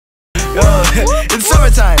It's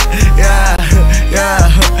summertime. Yeah,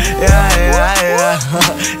 yeah, yeah, yeah,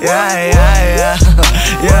 yeah, yeah, yeah,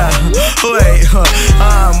 yeah. Wait,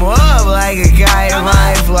 I'm up like a kite,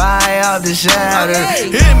 might fly out the shadow.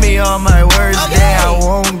 Hit me on my worst day, I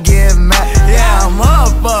won't get mad. Yeah, I'm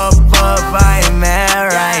up, I ain't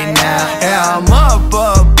mad right now. Yeah, I'm up,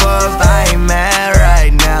 I ain't mad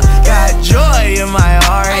right now. Got joy in my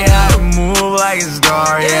heart, yeah, I move like a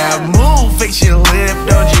star. Yeah, move, fix your lip,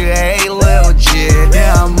 don't you hate little shit.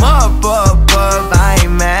 Yeah, I'm up, I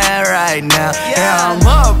ain't mad right now. Yeah, I'm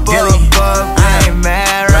up, I ain't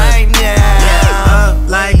mad right now. Up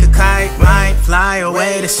like a kite, might fly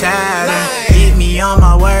away to Saturn. Hit me on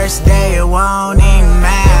my worst day, it won't even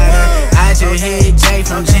matter. I just hit J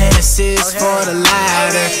from Genesis for the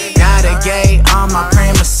ladder. Got a gate on my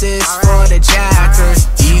premises for the jackers.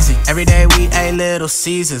 Easy, every day we ate Little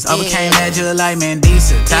Caesars. Overcame that just like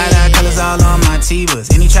Mandisa. Tie-dye colors all on my Tevas.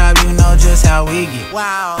 Any tribe you know just how we get.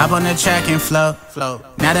 Hop on the track and flow.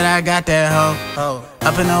 Now that I got that hoe,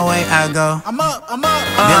 up and away I go. I'm up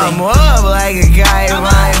like a kite,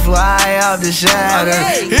 might fly out the shadow.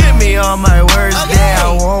 Hit me on my worst day,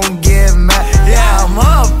 I won't get mad. Yeah, I'm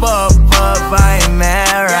up, I ain't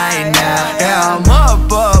mad right now. Yeah, I'm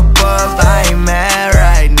up, I ain't mad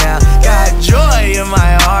right now. Got joy in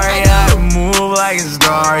my heart, yeah, I move like a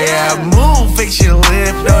star. Yeah, move, fix your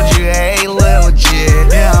lip, don't you hate little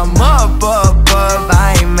shit. Yeah, I'm up,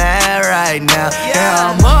 I ain't mad right now.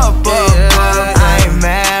 Yeah, I'm up, I ain't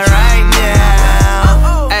mad right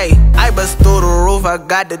now. Hey, I bust through the roof, I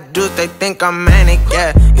got the juice, they think I'm manic,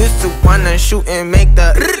 yeah. Used to wanna shoot and make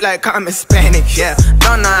the like I'm Hispanic, yeah.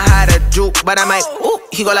 Don't know how to juke, but I might, ooh,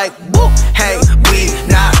 he go like, woo. Hey, we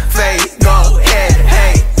not fake, go ahead,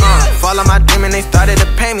 hey. Follow my dream and they started to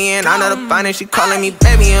pay me, and I know the finest, she calling me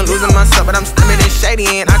baby and losing myself, but I'm still in shady,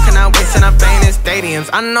 and I cannot wait till I'm playing in stadiums.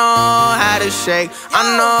 I know how to shake, I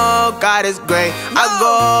know God is great. I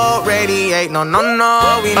go radiate, no,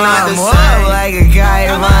 we not the same. I'm up like a kite,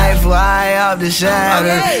 might fly out the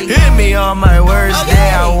shadow. Hit me on my worst day,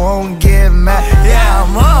 I won't get mad. Yeah,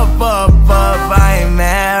 I'm up, I ain't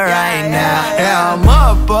mad right now. Yeah, I'm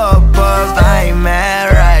up, I ain't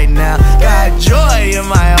mad right now. Got joy in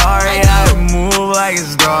my heart, yeah, I move like a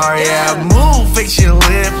star. Yeah, move, fix your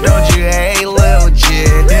lip, don't you hate little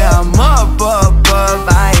shit. Yeah, I'm up,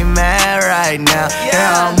 I ain't mad right now.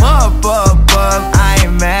 Yeah, I'm up, I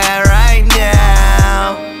ain't mad right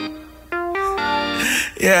now.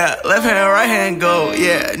 Yeah, left hand, right hand go.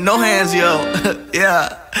 Yeah, no hands, yo. Yeah,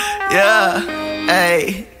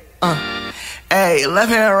 hey, hey,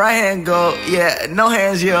 left hand, right hand go. Yeah, no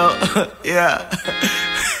hands, yo. Yeah.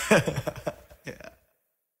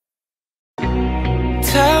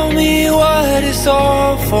 Tell me what it's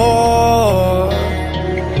all for.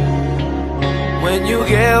 When you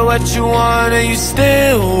get what you want and you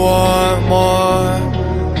still want more.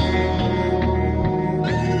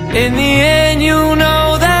 In the end you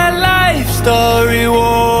know that life's the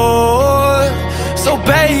reward. So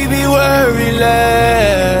baby, worry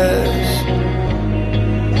less,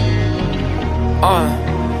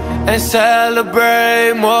 and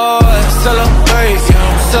celebrate more. Celebrate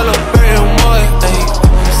more, ayy.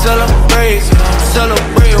 Celebrate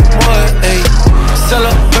more, ayy.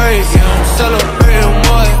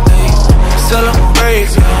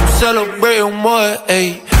 Celebrate more,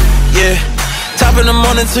 ayy. Yeah, top in the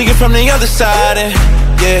morning to get from the other side, and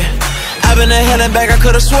yeah, I've been to hell and back, I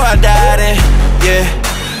could've swore I died, and yeah,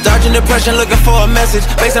 dodging depression, looking for a message.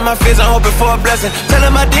 Facing my fears, I'm hoping for a blessing.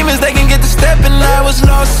 Telling my demons they can get the step, and I was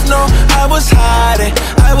lost, no, I was hiding.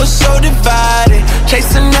 I was so divided,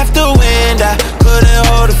 chasing after wind, I couldn't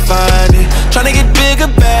hold to find it. Trying to get bigger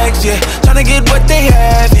bags, yeah, trying to get what they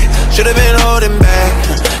have, yeah. Should've been holding back,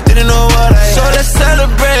 didn't know what I had. So let's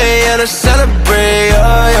celebrate, yeah, let's celebrate,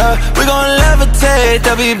 oh yeah. We gon' levitate,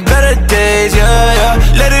 there'll be better days, yeah, yeah.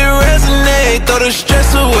 Let it resonate, throw the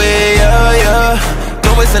stress away, yeah, yeah.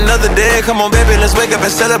 Don't waste another day, come on baby, let's wake up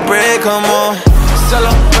and celebrate, come on.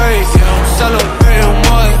 Celebrate, yeah, I'm celebrating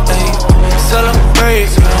more, ayy.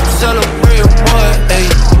 Celebrate, yeah, I'm celebrating more,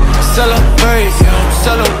 ayy. Celebrate, yeah, I'm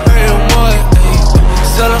celebrating more, ayy.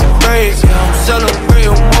 Celebrate, yeah, I'm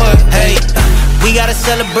celebrating more, ayy. We gotta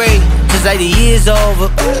celebrate, cause like the year's over.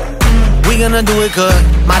 We gonna do it good,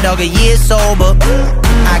 my dog a year sober.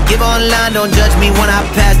 I give online, don't judge me when I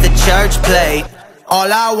pass the church plate.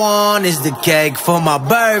 All I want is the cake for my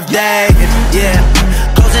birthday, yeah.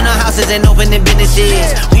 Closing our houses and opening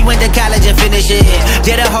businesses. We went to college and finished it.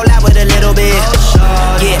 Did a whole lot with a little bit.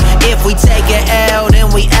 Yeah, if we take an L, then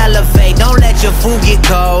we elevate. Don't let your food get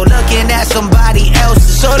cold, looking at somebody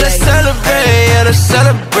else's So let's celebrate, yeah, let's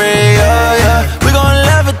celebrate, oh yeah. We gon'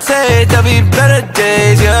 levitate, be better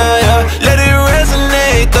days, yeah, yeah. Let it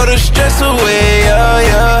resonate, throw the stress away, yeah,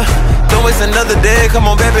 yeah. Don't waste another day, come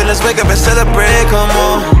on baby, let's wake up and celebrate, come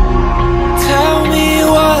on. Tell me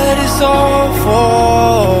what it's all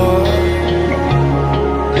for,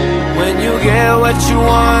 when you get what you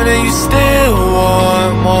want and you still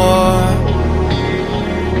want more.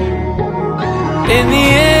 In the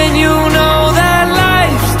end, you know that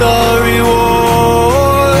life's the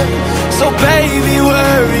reward. So baby,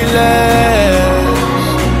 worry less,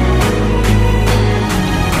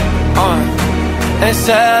 and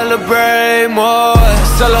celebrate more.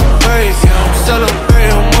 Celebrate, yeah, I'm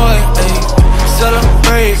celebrating more, ayy.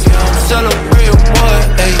 Celebrate, yeah, I'm celebrating more,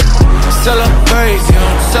 ayy. Celebrate, yeah,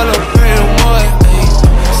 I'm celebrating more, ayy.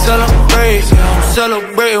 Celebrate, yeah, I'm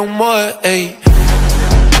celebrating more, ayy.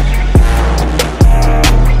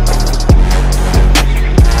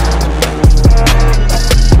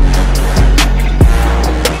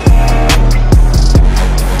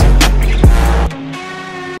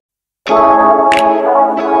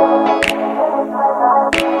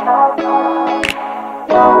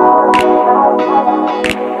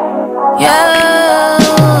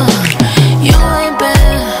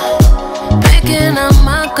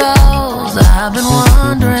 I've been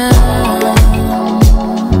wondering